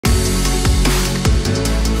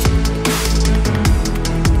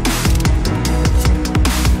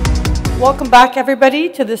Welcome back, everybody,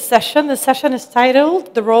 to this session. The session is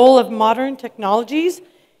titled The Role of Modern Technologies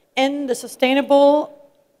in the Sustainable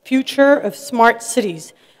Future of Smart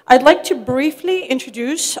Cities. I'd like to briefly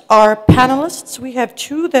introduce our panelists. We have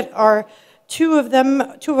two of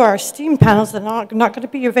our esteemed panels that are not going to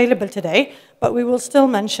be available today, but we will still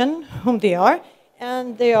mention whom they are.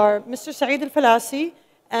 And they are Mr. Saeed al-Falasi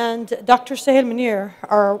and Dr. Sohail Munir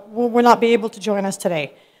will not be able to join us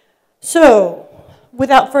today. So,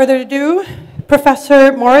 without further ado,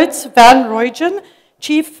 Professor Maurits van Rooijen,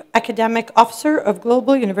 Chief Academic Officer of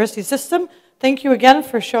Global University System. Thank you again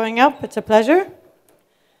for showing up. It's a pleasure.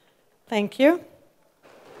 Thank you.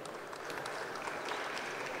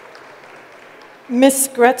 Ms.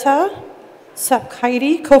 Greta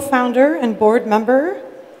Sapkaite, co-founder and board member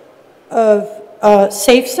of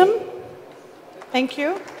SafeSim. Thank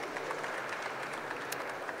you.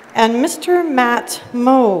 And Mr. Matt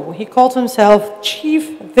Moe, he calls himself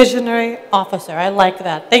Chief Visionary Officer. I like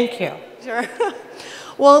that. Thank you. Sure.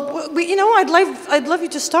 Well, I'd love you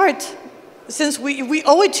to start, since we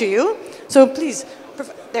owe it to you. So please,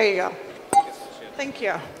 there you go. Thank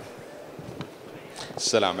you.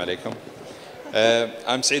 Assalamu alaikum.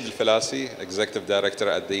 I'm Saeed al-Falasi, Executive Director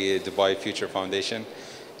at the Dubai Future Foundation.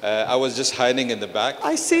 I was just hiding in the back.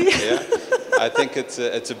 I see. Yeah. I think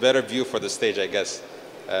it's a better view for the stage, I guess.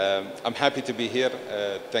 I'm happy to be here.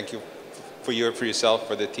 Thank you for yourself,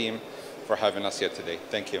 for the team, for having us here today.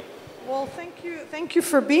 Thank you. Well, thank you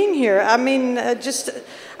for being here. I mean,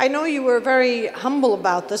 I know you were very humble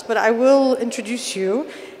about this, but I will introduce you.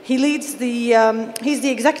 He's the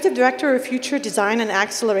Executive Director of Future Design and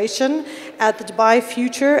Acceleration at the Dubai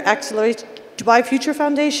Future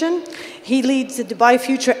Foundation. He leads the Dubai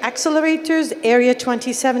Future Accelerators, Area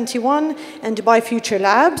 2071, and Dubai Future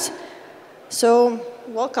Labs. So,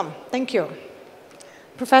 welcome. Thank you.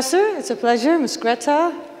 Professor, it's a pleasure. Ms.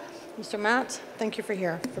 Greta, Mr. Matt, thank you for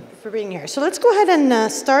being here. So let's go ahead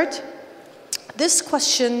and start. This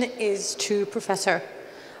question is to Professor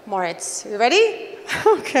Maurits. You ready?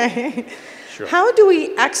 Okay. Sure. How do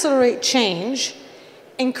we accelerate change,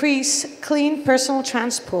 increase clean personal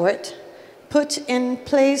transport, put in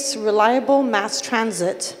place reliable mass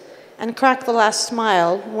transit, and crack the last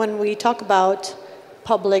mile when we talk about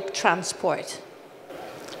public transport?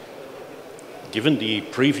 Given the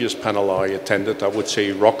previous panel I attended, I would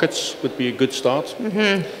say rockets would be a good start.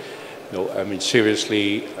 Mm-hmm. No, I mean,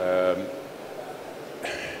 seriously,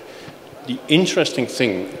 the interesting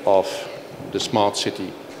thing of the smart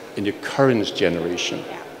city in the current generation,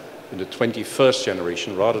 in the 21st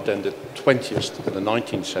generation, rather than the 20th and the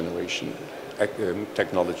 19th generation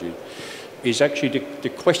technology, is actually the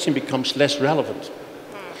question becomes less relevant.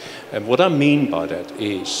 And what I mean by that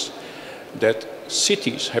is that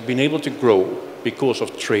cities have been able to grow because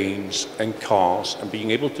of trains and cars and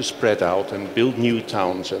being able to spread out and build new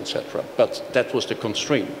towns, etc. But that was the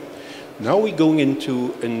constraint. Now we're going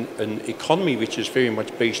into an economy which is very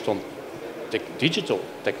much based on digital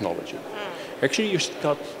technology. Actually, you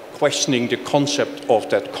start questioning the concept of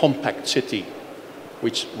that compact city,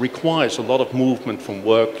 which requires a lot of movement from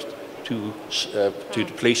work to the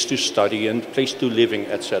place to study and place to living,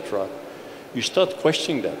 etc. You start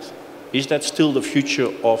questioning that. Is that still the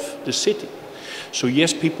future of the city? So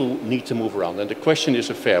yes, people need to move around, and the question is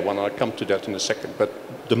a fair one. I'll come to that in a second. But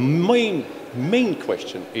the main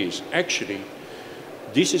question is actually,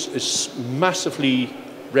 this is a massively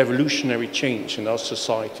revolutionary change in our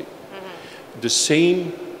society. Mm-hmm. The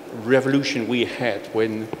same revolution we had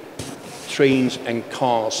when trains and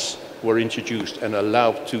cars were introduced and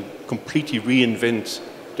allowed to completely reinvent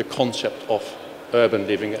the concept of urban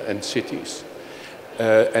living and cities.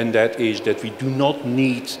 And that is that we do not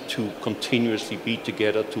need to continuously be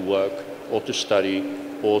together to work or to study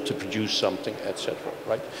or to produce something, etc.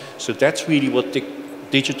 Right? So that's really what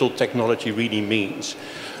digital technology really means.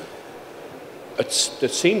 At the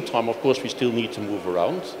same time, of course, we still need to move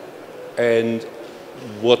around. And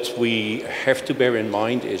what we have to bear in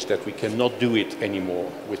mind is that we cannot do it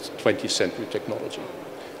anymore with 20th century technology.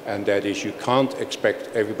 And that is, you can't expect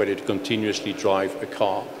everybody to continuously drive a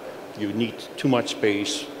car. You need too much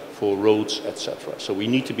space for roads, etc. So we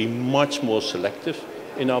need to be much more selective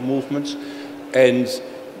in our movements. And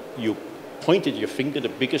you pointed your finger, the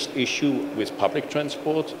biggest issue with public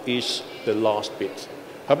transport is the last bit.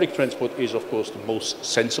 Public transport is, of course, the most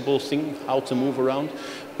sensible thing, how to move around.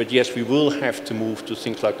 But yes, we will have to move to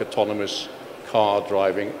things like autonomous car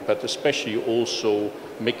driving, but especially also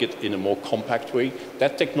make it in a more compact way.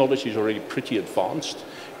 That technology is already pretty advanced.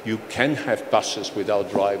 You can have buses without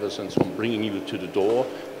drivers and so on, bringing you to the door.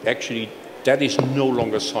 Actually, that is no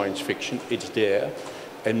longer science fiction. It's there.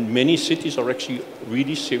 And many cities are actually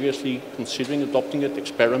really seriously considering adopting it,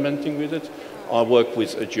 experimenting with it. I work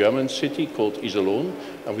with a German city called Iserlohn,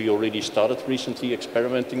 and we already started recently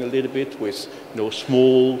experimenting a little bit with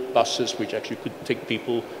small buses which actually could take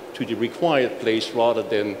people to the required place rather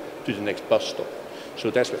than to the next bus stop.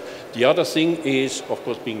 So that's it. The other thing is, of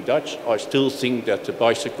course, being Dutch, I still think that the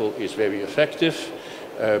bicycle is very effective,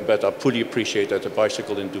 but I fully appreciate that the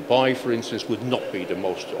bicycle in Dubai, for instance, would not be the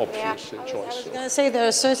most obvious choice. I was going to say there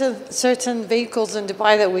are certain vehicles in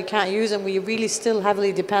Dubai that we can't use, and we really still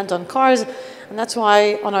heavily depend on cars, and that's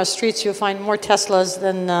why on our streets you'll find more Teslas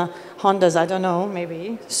than Hondas. I don't know,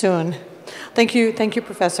 maybe soon. Thank you,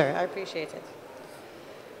 Professor. I appreciate it.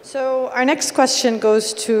 So our next question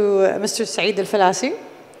goes to Mr. Saeed Al-Falasi,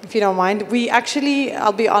 if you don't mind. We actually,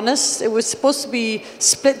 I'll be honest, it was supposed to be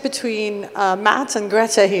split between Matt and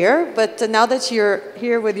Greta here, but now that you're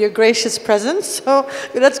here with your gracious presence, so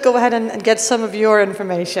let's go ahead and get some of your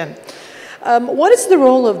information. What is the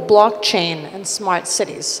role of blockchain in smart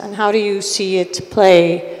cities, and how do you see it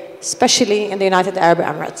play, especially in the United Arab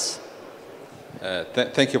Emirates?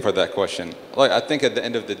 Thank you for that question. I think at the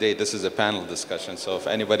end of the day, this is a panel discussion, so if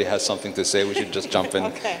anybody has something to say, we should just jump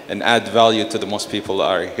in and add value to the most people that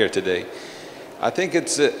are here today. I think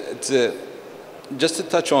it's just to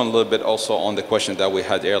touch on a little bit also on the question that we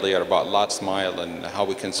had earlier about last mile and how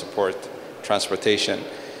we can support transportation.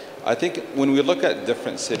 I think when we look at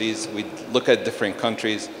different cities, we look at different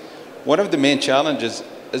countries, one of the main challenges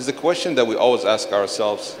is the question that we always ask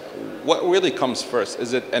ourselves: what really comes first?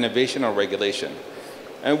 Is it innovation or regulation?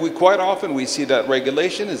 And quite often we see that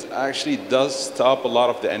regulation does stop a lot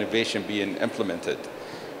of the innovation being implemented.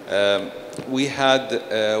 We tend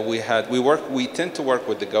to work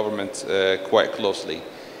with the government quite closely,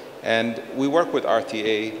 and we work with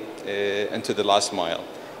RTA into the last mile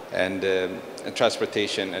and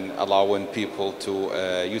transportation and allowing people to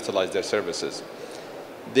utilize their services.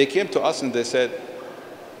 They came to us and they said,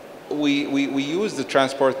 we use the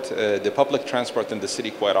transport, the public transport in the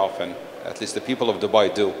city quite often, at least the people of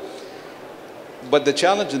Dubai do. But the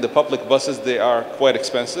challenge in the public buses, they are quite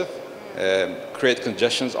expensive, create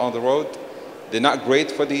congestions on the road. They're not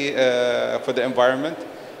great for the environment.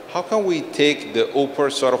 How can we take the Uber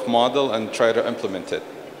sort of model and try to implement it?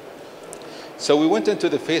 So we went into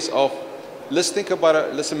the phase of, let's think about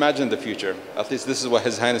it, let's imagine the future. At least this is what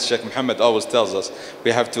His Highness Sheikh Mohammed always tells us.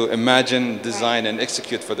 We have to imagine, design, and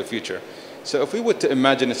execute for the future. So if we were to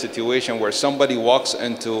imagine a situation where somebody walks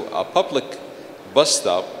into a public bus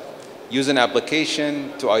stop, use an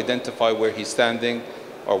application to identify where he's standing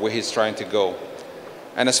or where he's trying to go,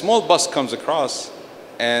 and a small bus comes across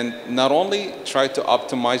and not only try to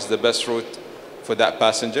optimize the best route for that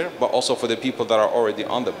passenger, but also for the people that are already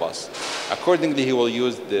on the bus. Accordingly, he will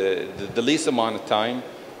use the least amount of time,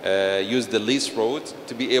 use the least road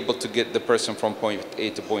to be able to get the person from point A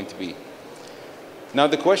to point B. Now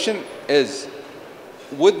the question is,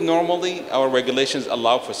 would normally our regulations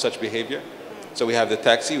allow for such behavior? So we have the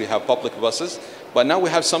taxi, we have public buses, but now we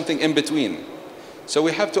have something in between. So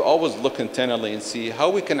we have to always look internally and see how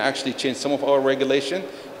we can actually change some of our regulation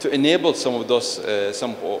to enable some of those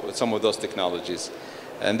technologies.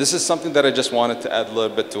 And this is something that I just wanted to add a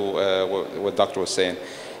little bit to what Doctor was saying.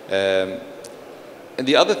 And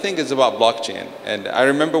the other thing is about blockchain. And I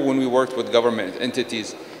remember when we worked with government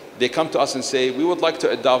entities, they come to us and say, we would like to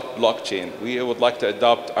adopt blockchain. We would like to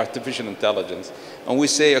adopt artificial intelligence. And we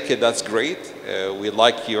say, okay, that's great. We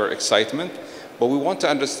like your excitement. But we want to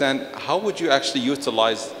understand, how would you actually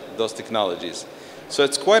utilize those technologies? So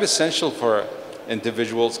it's quite essential for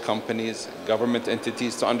individuals, companies, government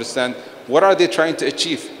entities to understand what are they trying to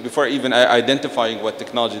achieve before even identifying what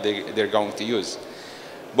technology they're going to use.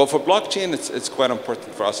 But for blockchain, it's quite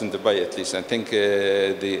important for us in Dubai, at least. I think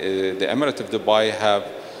the Emirate of Dubai have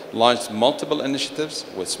launched multiple initiatives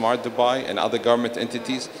with Smart Dubai and other government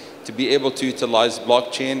entities to be able to utilize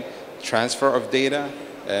blockchain, transfer of data,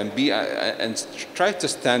 and try to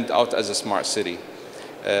stand out as a smart city.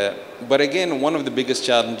 But again, one of the biggest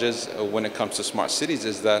challenges when it comes to smart cities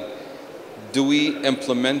is that, do we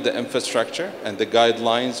implement the infrastructure and the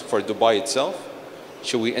guidelines for Dubai itself?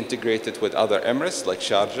 Should we integrate it with other emirates like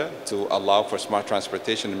Sharjah to allow for smart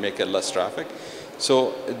transportation and make it less traffic?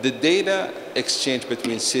 So the data exchange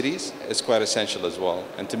between cities is quite essential as well,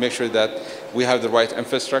 and to make sure that we have the right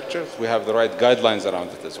infrastructure, we have the right guidelines around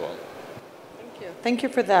it as well. Thank you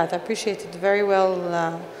for that. I appreciate it. Very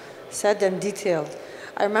well said and detailed.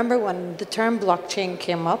 I remember when the term blockchain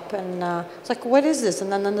came up, and it's like, what is this?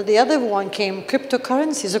 And then the other one came,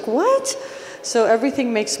 cryptocurrency. It's like, what? So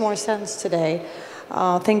everything makes more sense today.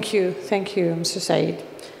 Thank you, Mr. Saeed.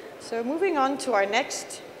 So moving on to our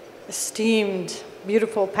next esteemed,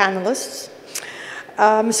 beautiful panelists.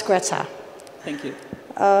 Ms. Greta. Thank you.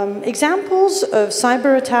 Examples of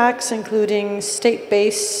cyber attacks, including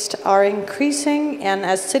state-based, are increasing, and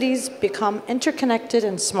as cities become interconnected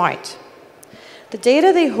and smart, the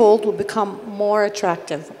data they hold will become more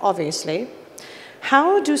attractive, obviously.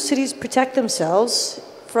 How do cities protect themselves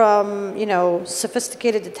from,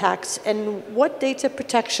 sophisticated attacks, and what data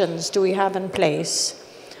protections do we have in place?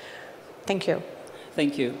 Thank you.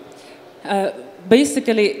 Thank you.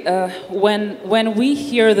 Basically, when we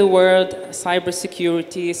hear the word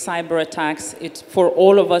cybersecurity, cyber attacks, for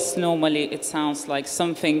all of us normally it sounds like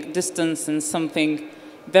something distant and something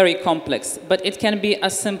very complex. But it can be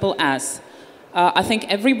as simple as, I think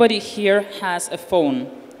everybody here has a phone.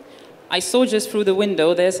 I saw just through the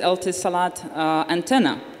window there's Etisalat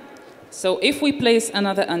antenna. So if we place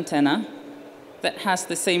another antenna that has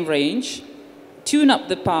the same range, tune up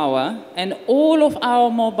the power, and all of our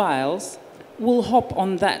mobiles will hop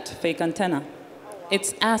on that fake antenna.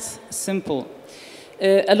 It's as simple.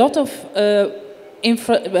 A lot of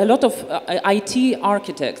IT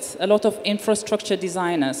architects, a lot of infrastructure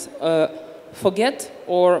designers forget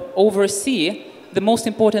or oversee the most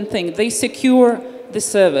important thing. They secure the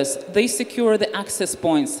servers, they secure the access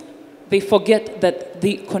points. They forget that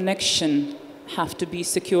the connection have to be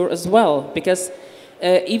secure as well, because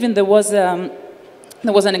even there was an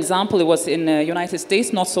example. It was in the United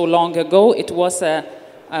States not so long ago. It was a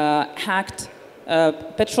hacked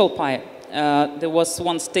petrol pipe. There was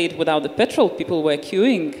one state without the petrol. People were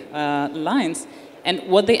queuing lines, and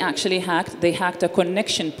what they actually hacked, they hacked a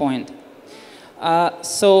connection point.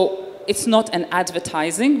 So it's not an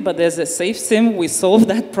advertising, but there's a safe SIM. We solved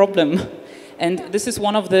that problem. And this is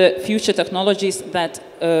one of the future technologies that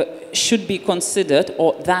should be considered,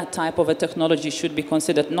 or that type of a technology should be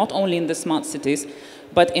considered, not only in the smart cities,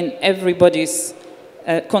 but in everybody's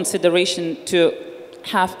consideration to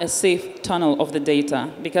have a safe tunnel of the data.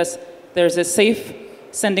 Because there's a safe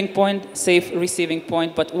sending point, safe receiving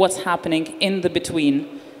point, but what's happening in the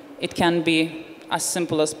between, it can be as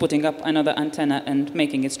simple as putting up another antenna and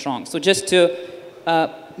making it strong. So just to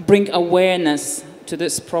bring awareness to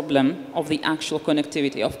this problem of the actual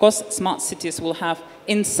connectivity. Of course, smart cities will have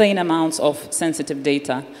insane amounts of sensitive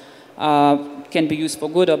data, can be used for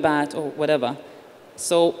good or bad or whatever.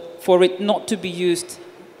 So for it not to be used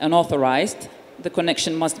unauthorized, the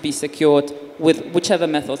connection must be secured with whichever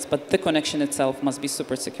methods, but the connection itself must be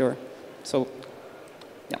super secure. So,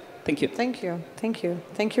 yeah, thank you. Thank you, thank you.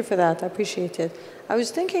 Thank you for that, I appreciate it. I was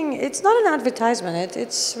thinking, it's not an advertisement,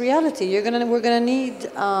 it's reality. We're gonna need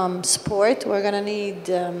support, we're gonna need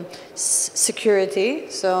security,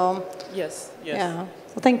 so. Yes, yes. Yeah,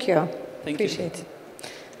 well, thank you. Thank you. Appreciate it.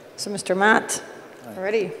 So Mr. Matt,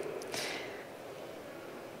 ready?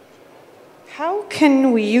 How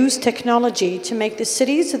can we use technology to make the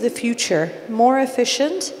cities of the future more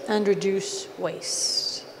efficient and reduce waste?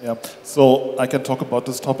 Yeah, so I can talk about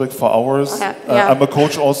this topic for hours. Yeah. I'm a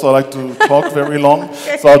coach also, I like to talk very long,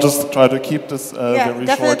 so I'll just try to keep this very short. Yeah,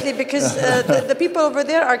 definitely, because the people over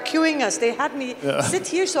there are queuing us. They had me sit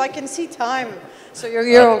here so I can see time. So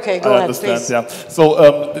you're okay, go ahead, please. Yeah.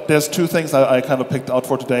 So there's two things I kind of picked out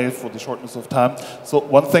for today for the shortness of time. So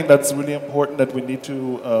one thing that's really important that we need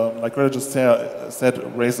to, like Greta just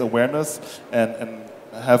said, raise awareness and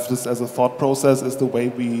have this as a thought process is the way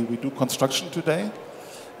we do construction today.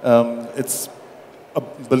 It's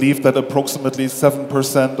believed that approximately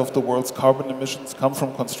 7% of the world's carbon emissions come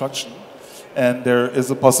from construction. And there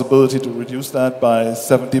is a possibility to reduce that by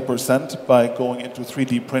 70% by going into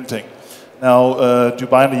 3D printing. Now,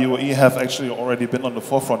 Dubai and the UAE have actually already been on the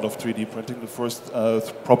forefront of 3D printing. The first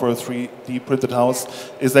proper 3D printed house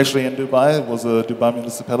is actually in Dubai. It was a Dubai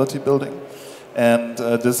municipality building. And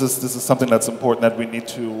this is something that's important that we need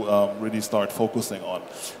to really start focusing on.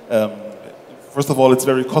 First of all, it's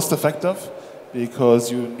very cost effective because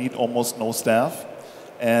you need almost no staff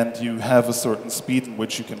and you have a certain speed in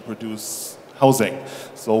which you can produce housing.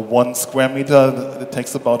 So 1 square meter, it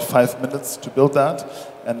takes about 5 minutes to build that,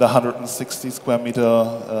 and the 160 square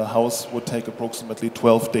meter house would take approximately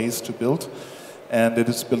 12 days to build. And it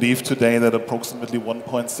is believed today that approximately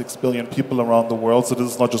 1.6 billion people around the world, so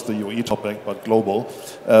this is not just a UAE topic, but global,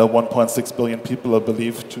 1.6 billion people are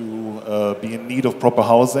believed to be in need of proper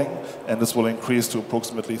housing, and this will increase to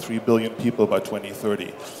approximately 3 billion people by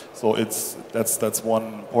 2030. So that's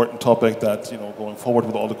one important topic that, going forward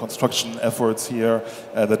with all the construction efforts here,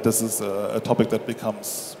 that this is a topic that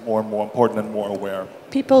becomes more and more important and more aware.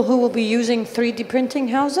 People who will be using 3D printing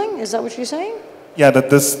housing, is that what you're saying? Yeah, that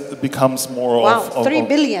this becomes more of 3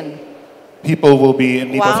 billion. people will be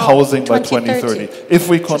in need of housing by 2030 if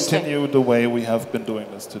we continue the way we have been doing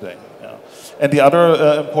this today. Yeah. And the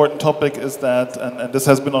other important topic is that, and this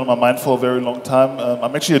has been on my mind for a very long time,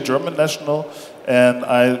 I'm actually a German national, and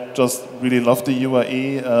I just really love the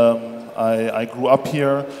UAE. I grew up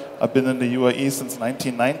here. I've been in the UAE since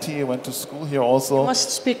 1990. I went to school here also. You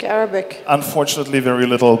must speak Arabic. Unfortunately, very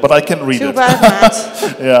little, but I can read Too it. bad,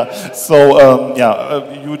 Matt. Yeah. So, yeah,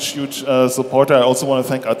 a huge supporter. I also want to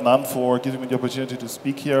thank Adnan for giving me the opportunity to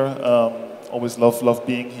speak here. Always love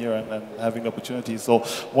being here and having the opportunity. So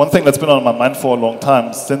one thing that's been on my mind for a long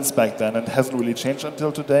time since back then, and hasn't really changed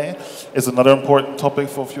until today, is another important topic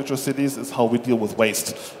for future cities is how we deal with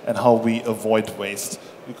waste and how we avoid waste.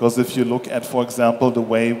 Because if you look at, for example, the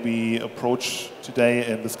way we approach today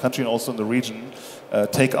in this country and also in the region,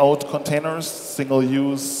 take-out containers,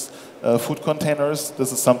 single-use food containers,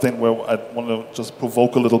 this is something where I want to just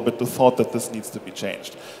provoke a little bit the thought that this needs to be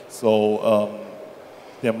changed. So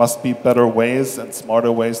there must be better ways and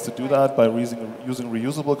smarter ways to do that by using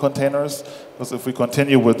reusable containers. Because if we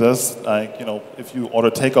continue with this, like, you know, if you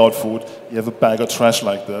order takeout food, you have a bag of trash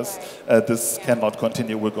like this. This cannot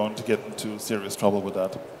continue. We're going to get into serious trouble with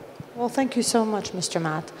that. Well, thank you so much, Mr.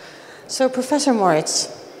 Matt. So, Professor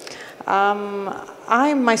Maurits,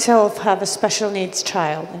 I myself have a special needs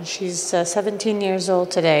child, and she's 17 years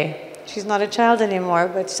old today. She's not a child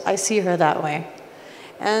anymore, but I see her that way.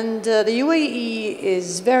 And the UAE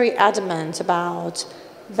is very adamant about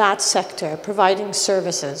that sector, providing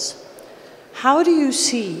services. How do you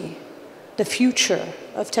see the future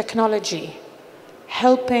of technology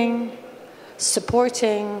helping,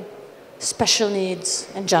 supporting special needs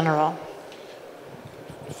in general?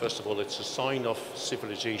 First of all, it's a sign of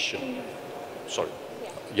civilization. Sorry.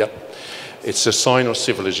 Yeah. It's a sign of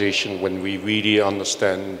civilization when we really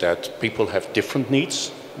understand that people have different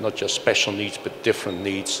needs, not just special needs, but different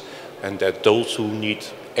needs, and that those who need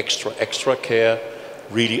extra care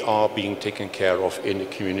really are being taken care of in the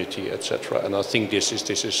community, etc. And I think this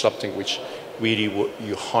is something which really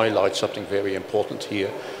you highlight something very important here,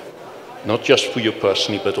 not just for you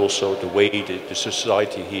personally, but also the way the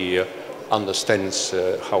society here understands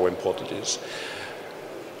how important it is.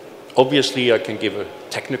 Obviously, I can give a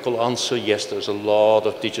technical answer. Yes, there's a lot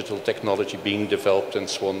of digital technology being developed and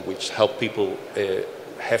so on, which help people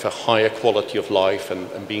have a higher quality of life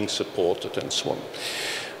and being supported and so on.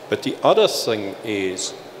 But the other thing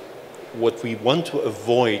is, what we want to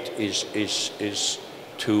avoid is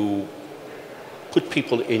to put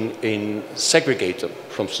people segregate them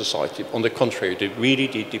from society. On the contrary,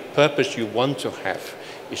 the purpose you want to have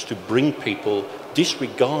is to bring people,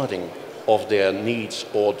 disregarding of their needs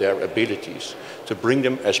or their abilities, to bring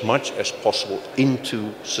them as much as possible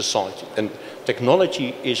into society. And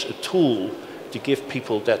technology is a tool to give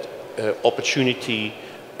people that opportunity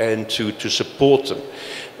and to support them.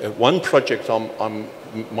 One project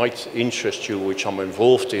might interest you, which I'm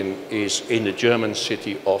involved in, is in the German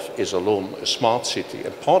city of Iserlohn, a smart city.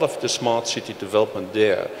 And part of the smart city development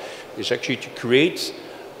there is actually to create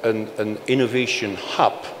an innovation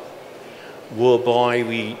hub whereby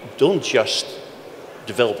we don't just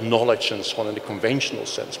develop knowledge and so on in the conventional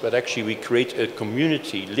sense, but actually we create a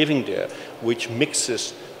community living there which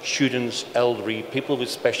mixes students, elderly, people with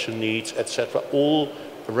special needs, etc., all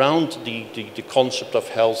around the concept of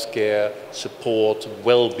healthcare, support,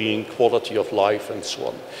 well-being, quality of life, and so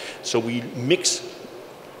on. So we mix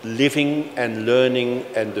living and learning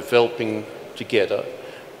and developing together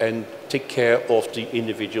and take care of the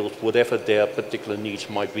individuals, whatever their particular needs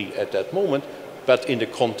might be at that moment, but in the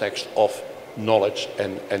context of knowledge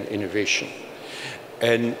and innovation.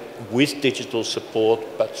 And with digital support,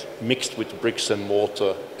 but mixed with bricks and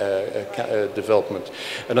mortar development.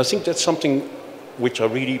 And I think that's something which I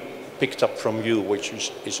really picked up from you, which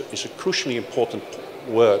is a crucially important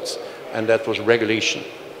word, and that was regulation.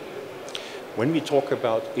 When we talk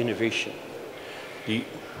about innovation, the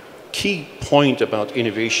key point about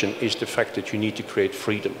innovation is the fact that you need to create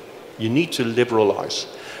freedom. You need to liberalize.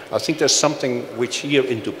 I think there's something which here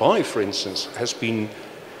in Dubai, for instance, has been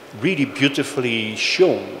really beautifully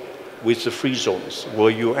shown with the free zones, where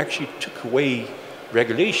you actually took away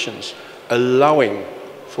regulations, allowing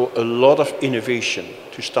for a lot of innovation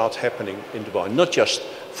to start happening in Dubai, not just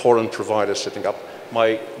foreign providers setting up.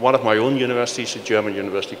 One of my own universities, a German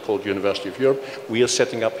university called University of Europe, we are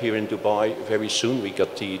setting up here in Dubai very soon. We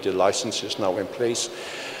got the licenses now in place.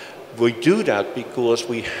 We do that because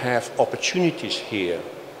we have opportunities here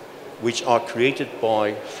which are created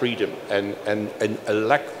by freedom and a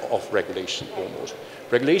lack of regulation almost.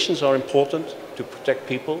 Regulations are important to protect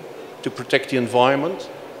people, to protect the environment,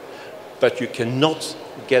 but you cannot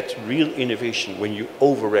get real innovation when you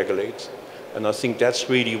over-regulate, And I think that's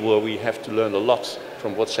really where we have to learn a lot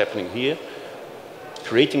from what's happening here.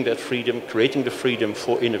 Creating that freedom, creating the freedom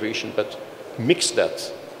for innovation, but mix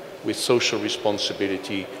that with social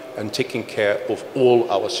responsibility and taking care of all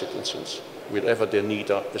our citizens, wherever their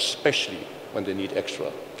needs are, especially when they need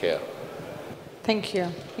extra care. Thank you.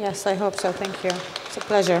 Yes, I hope so. Thank you. It's a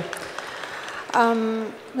pleasure.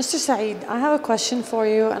 Mr. Saeed, I have a question for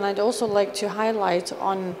you, and I'd also like to highlight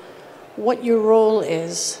on what your role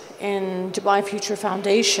is in Dubai Future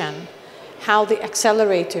Foundation, how the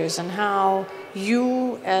accelerators and how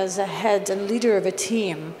you as a head and leader of a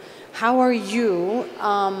team, how are you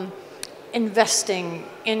investing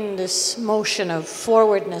in this motion of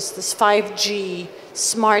forwardness, this 5G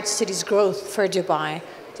smart cities growth for Dubai?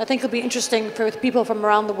 So I think it'll be interesting for people from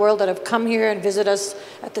around the world that have come here and visit us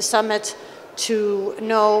at the summit to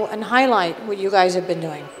know and highlight what you guys have been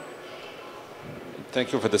doing.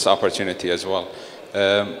 Thank you for this opportunity as well.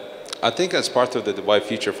 I think as part of the Dubai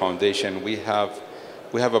Future Foundation, we have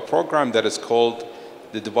a program that is called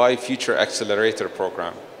the Dubai Future Accelerator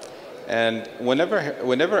Program. And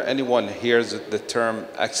whenever anyone hears the term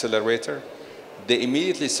accelerator, they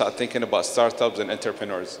immediately start thinking about startups and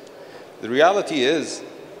entrepreneurs. The reality is,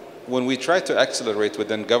 when we try to accelerate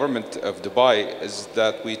within government of Dubai, is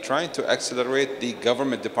that we try to accelerate the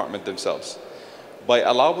government department themselves by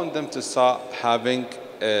allowing them to start having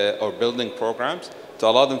or building programs to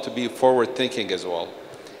allow them to be forward thinking as well.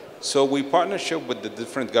 So we partnership with the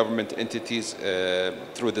different government entities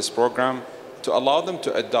through this program to allow them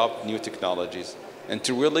to adopt new technologies and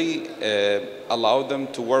to really allow them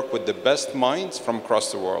to work with the best minds from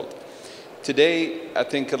across the world. Today, I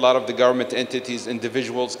think a lot of the government entities,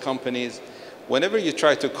 individuals, companies, whenever you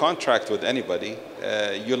try to contract with anybody,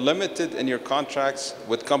 you're limited in your contracts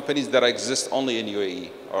with companies that exist only in UAE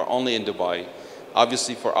or only in Dubai.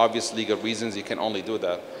 Obviously, for obvious legal reasons, you can only do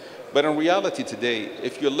that. But in reality today,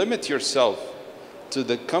 if you limit yourself to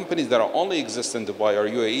the companies that only exist in Dubai or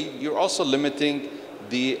UAE, you're also limiting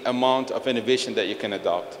the amount of innovation that you can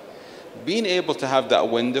adopt. Being able to have that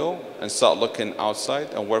window and start looking outside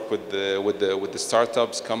and work with the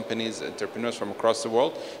startups, companies, entrepreneurs from across the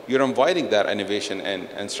world, you're inviting that innovation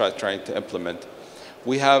and start trying to implement.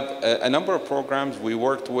 We have a number of programs. We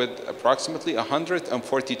worked with approximately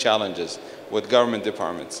 140 challenges with government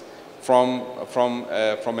departments. From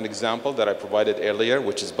an example that I provided earlier,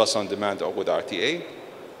 which is bus on demand with RTA,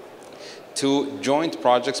 to joint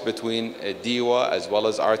projects between DIWA as well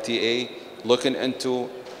as RTA, looking into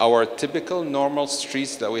our typical normal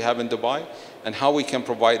streets that we have in Dubai and how we can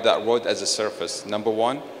provide that road as a surface. Number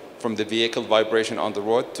one, from the vehicle vibration on the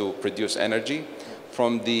road to produce energy,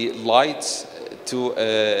 from the lights to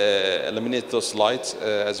eliminate those lights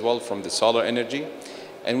as well from the solar energy.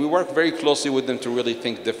 And we work very closely with them to really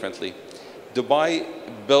think differently. Dubai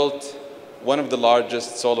built one of the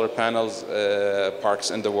largest solar panels parks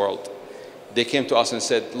in the world. They came to us and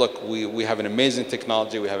said, look, we have an amazing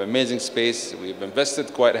technology, we have amazing space, we've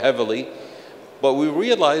invested quite heavily, but we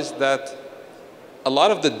realized that a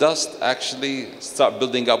lot of the dust actually start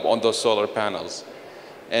building up on those solar panels.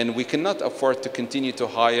 And we cannot afford to continue to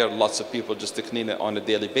hire lots of people just to clean it on a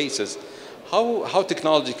daily basis. How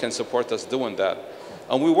technology can support us doing that?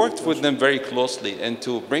 And we worked with them very closely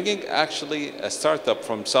into bringing actually a startup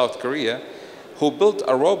from South Korea who built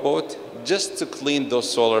a robot just to clean those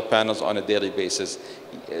solar panels on a daily basis,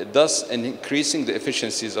 thus increasing the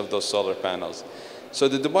efficiencies of those solar panels. So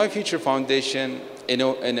the Dubai Future Foundation, in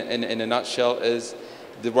a nutshell, is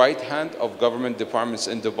the right hand of government departments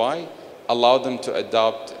in Dubai, allow them to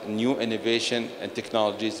adopt new innovation and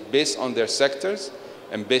technologies based on their sectors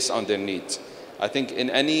and based on their needs. I think in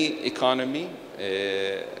any economy,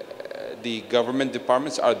 the government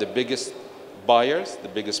departments are the biggest buyers, the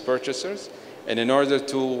biggest purchasers. And in order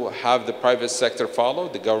to have the private sector follow,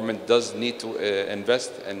 the government does need to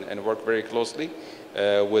invest and work very closely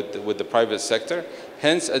with the private sector,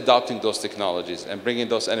 hence adopting those technologies and bringing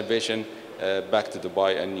those innovation back to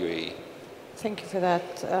Dubai and UAE. Thank you for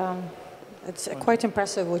that. It's quite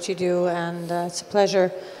impressive what you do, and it's a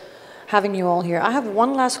pleasure having you all here. I have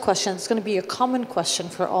one last question. It's going to be a common question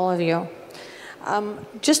for all of you.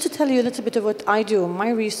 Just to tell you a little bit of what I do, my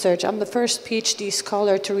research, I'm the first PhD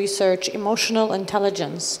scholar to research emotional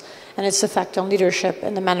intelligence and its effect on leadership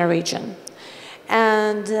in the MENA region.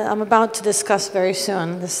 And I'm about to discuss very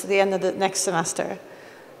soon, this is the end of the next semester.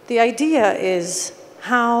 The idea is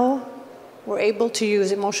how we're able to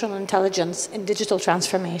use emotional intelligence in digital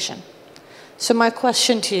transformation. So my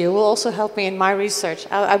question to you will also help me in my research.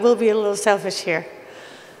 I will be a little selfish here.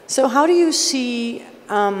 So how do you see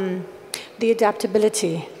the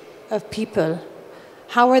adaptability of people?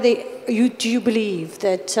 how are they, do you believe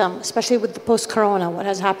that, especially with the post-corona, what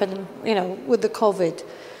has happened, you know, with the COVID,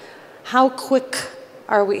 how quick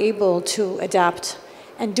are we able to adapt?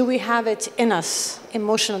 And do we have it in us,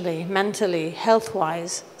 emotionally, mentally,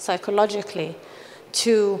 health-wise, psychologically,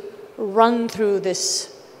 to run through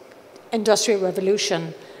this industrial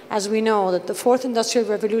revolution? As we know that the fourth industrial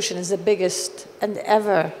revolution is the biggest and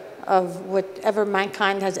ever of whatever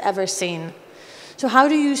mankind has ever seen. So how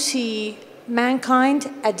do you see mankind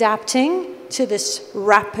adapting to this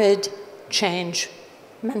rapid change,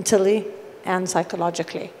 mentally and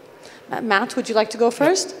psychologically? Matt, would you like to go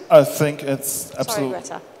first? I think it's absolutely...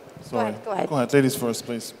 Sorry, Greta. Sorry. Go ahead. Go ahead. Ladies first,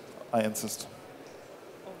 please. I insist.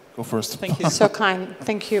 Go first. Thank you. So kind.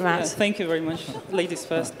 Thank you, Matt. Thank you very much. Ladies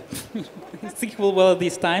first. It's equal well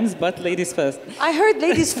these times, but ladies first. I heard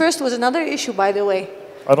ladies first was another issue, by the way.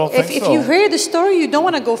 I don't think so. If you hear the story, you don't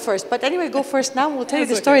want to go first. But anyway, go first now. We'll tell you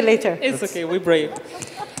the story later. It's okay. We're brave.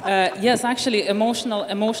 Yes, actually,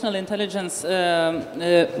 emotional intelligence.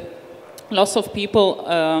 Lots of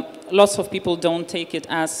people don't take it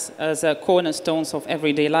as a cornerstones of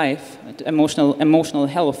everyday life. Emotional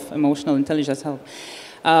health, emotional intelligence health.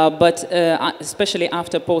 But especially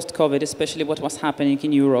after post-COVID, especially what was happening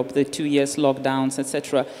in Europe, the 2 years lockdowns,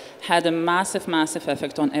 etc., had a massive, massive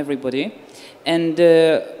effect on everybody. And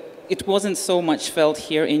it wasn't so much felt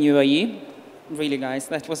here in UAE. Really, guys,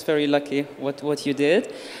 that was very lucky what you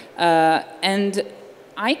did. And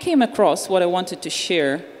I came across what I wanted to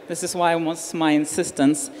share. This is why was my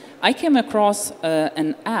insistence. I came across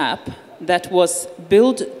an app that was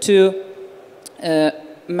built to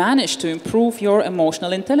manage to improve your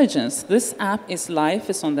emotional intelligence. This app is live,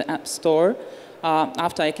 it's on the App Store.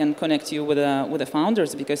 After I can connect you with the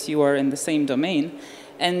founders because you are in the same domain.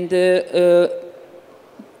 And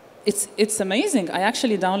it's amazing. I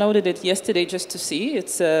actually downloaded it yesterday just to see.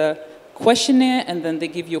 It's a questionnaire, and then they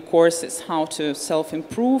give you courses how to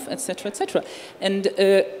self-improve, etc., etc. And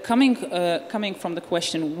coming from the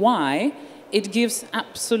question why, it gives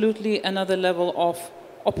absolutely another level of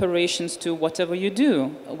operations to whatever you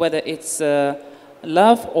do, whether it's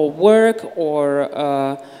love or work or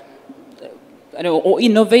or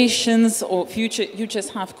innovations or future. You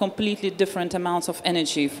just have completely different amounts of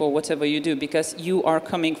energy for whatever you do because you are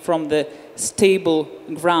coming from the stable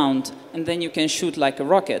ground, and then you can shoot like a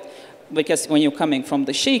rocket. Because when you're coming from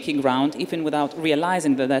the shaky ground, even without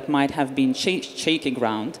realizing that that might have been shaky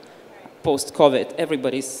ground, post-COVID,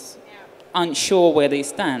 everybody's unsure where they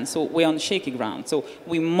stand. So we're on shaky ground. So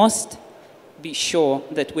we must be sure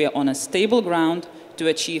that we are on a stable ground to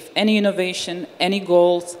achieve any innovation, any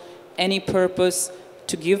goals, any purpose,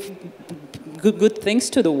 to give good things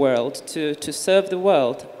to the world, to serve the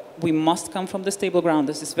world. We must come from the stable ground.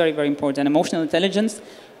 This is very, very important. Emotional intelligence,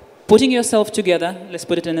 putting yourself together, let's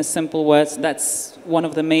put it in simple words, that's one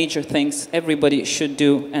of the major things everybody should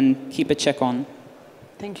do and keep a check on.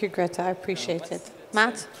 Thank you, Greta. I appreciate it.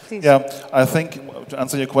 Matt, please. Yeah, I think to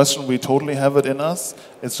answer your question, we totally have it in us.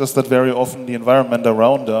 It's just that very often the environment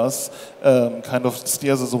around us kind of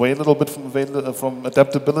steers us away a little bit from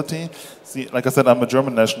adaptability. See, like I said, I'm a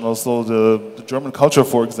German national, so the German culture,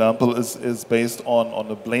 for example, is based on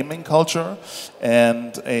a blaming culture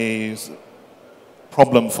and a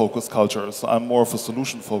problem-focused culture. So I'm more of a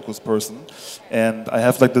solution-focused person, and I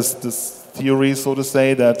have like this theory, so to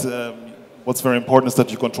say, that what's very important is that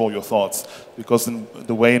you control your thoughts, because in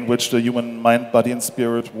the way in which the human mind, body, and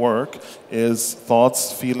spirit work is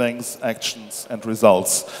thoughts, feelings, actions, and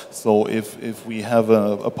results. So if we have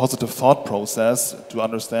a positive thought process to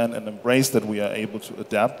understand and embrace that we are able to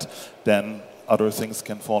adapt, then other things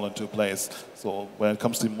can fall into place. So when it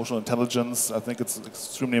comes to emotional intelligence, I think it's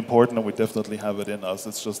extremely important, and we definitely have it in us.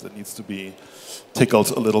 It's just it needs to be tickled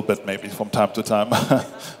a little bit maybe from time to time.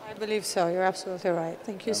 I believe so. You're absolutely right.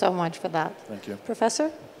 Thank you so much for that. Thank you.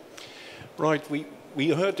 Professor? Right. We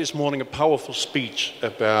heard this morning a powerful speech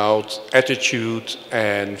about attitude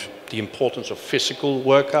and the importance of physical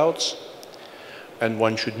workouts. And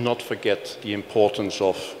one should not forget the importance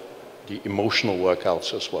of the emotional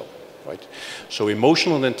workouts as well. Right? So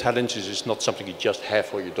emotional intelligence is not something you just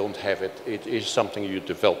have or you don't have it. It is something you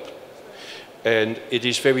develop. And it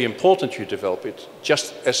is very important you develop it,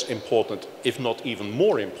 just as important, if not even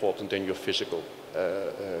more important than your physical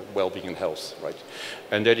well-being and health, right?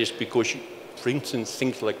 And that is because, for instance,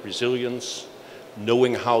 things like resilience,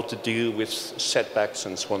 knowing how to deal with setbacks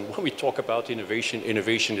and so on. When we talk about innovation,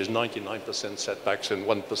 innovation is 99% setbacks and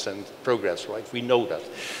 1% progress, right? We know that.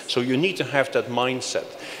 So you need to have that mindset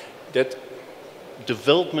that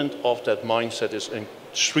development of that mindset is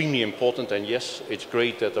extremely important, and yes, it's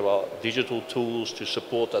great that there are digital tools to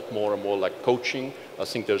support that more and more, like coaching. I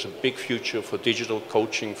think there's a big future for digital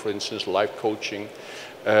coaching, for instance, life coaching.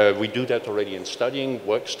 We do that already in studying,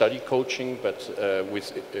 study coaching, but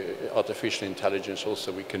with artificial intelligence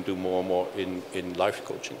also we can do more and more in life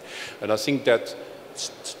coaching. And I think that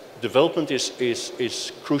development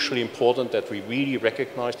is crucially important, that we really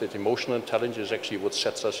recognize that emotional intelligence is actually what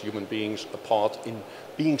sets us human beings apart in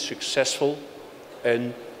being successful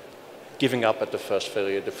and giving up at the first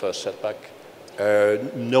failure, the first setback,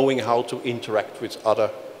 knowing how to interact with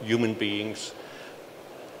other human beings,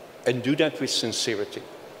 and do that with sincerity.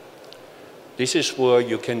 This is where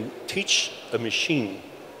you can teach a machine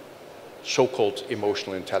so-called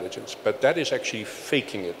emotional intelligence, but that is actually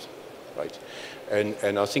faking it, right?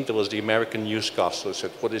 And I think there was the American newscaster who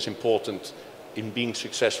said what is important in being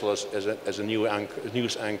successful as a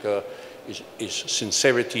news anchor is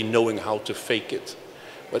sincerity, knowing how to fake it.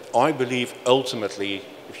 But I believe ultimately,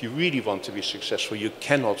 if you really want to be successful, you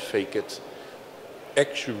cannot fake it.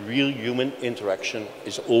 Actual real human interaction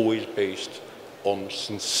is always based on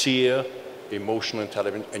sincere emotional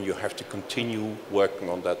intelligence, and you have to continue working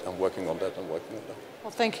on that and working on that and working on that.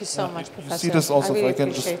 Well, thank you so much, Professor. You see this also, I really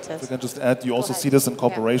if I can just add, you also see this in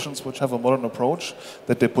corporations which have a modern approach,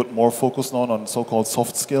 that they put more focus on so-called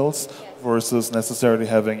soft skills versus necessarily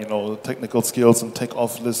having, you know, technical skills and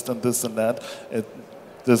take-off list and this and that.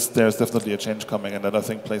 There's definitely a change coming, and that I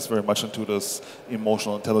think plays very much into this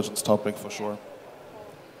emotional intelligence topic for sure.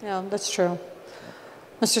 Yeah, that's true.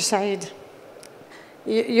 Mr. Saeed,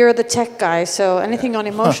 you're the tech guy, so anything on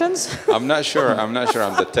emotions? I'm not sure I'm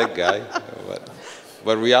the tech guy,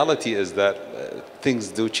 but reality is that things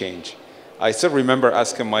do change. I still remember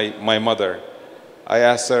asking my mother, I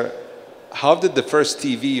asked her, how did the first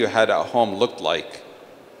TV you had at home look like?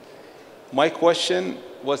 My question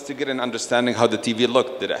was to get an understanding how the TV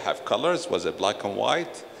looked. Did it have colors? Was it black and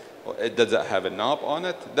white? Or does it have a knob on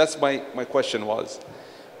it? That's my question was.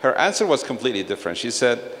 Her answer was completely different. She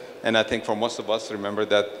said, and I think for most of us remember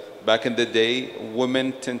that back in the day,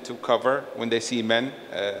 women tend to cover when they see men.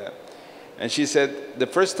 And she said, the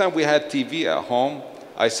first time we had TV at home,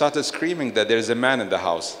 I started screaming that there's a man in the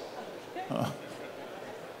house.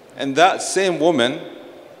 And that same woman,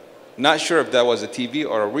 not sure if that was a TV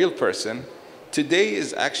or a real person, today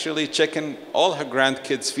is actually checking all her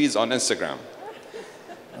grandkids' feeds on Instagram.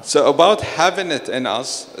 So about having it in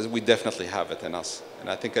us, we definitely have it in us. And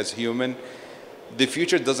I think as human, the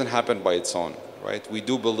future doesn't happen by its own, right? We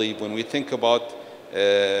do believe when we think about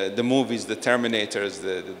the movies, the Terminators,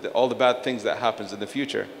 all the bad things that happens in the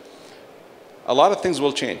future, a lot of things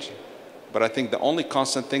will change. But I think the only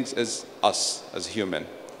constant thing is us as human.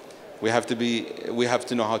 We have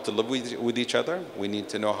to know how to live with each other. We need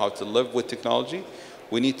to know how to live with technology.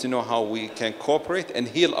 We need to know how we can cooperate and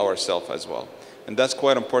heal ourselves as well. And that's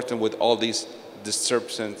quite important with all these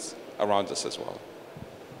disturbances around us as well.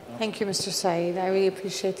 Thank you, Mr. Saeed. I really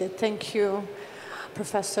appreciate it. Thank you,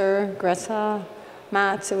 Professor Greta,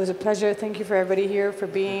 Matt. It was a pleasure. Thank you for everybody here for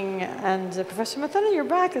being. And Professor Mathana, you're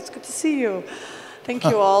back. It's good to see you. Thank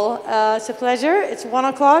you all. It's a pleasure. It's 1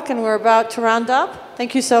 o'clock and we're about to round up.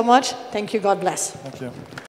 Thank you so much. Thank you. God bless. Thank you.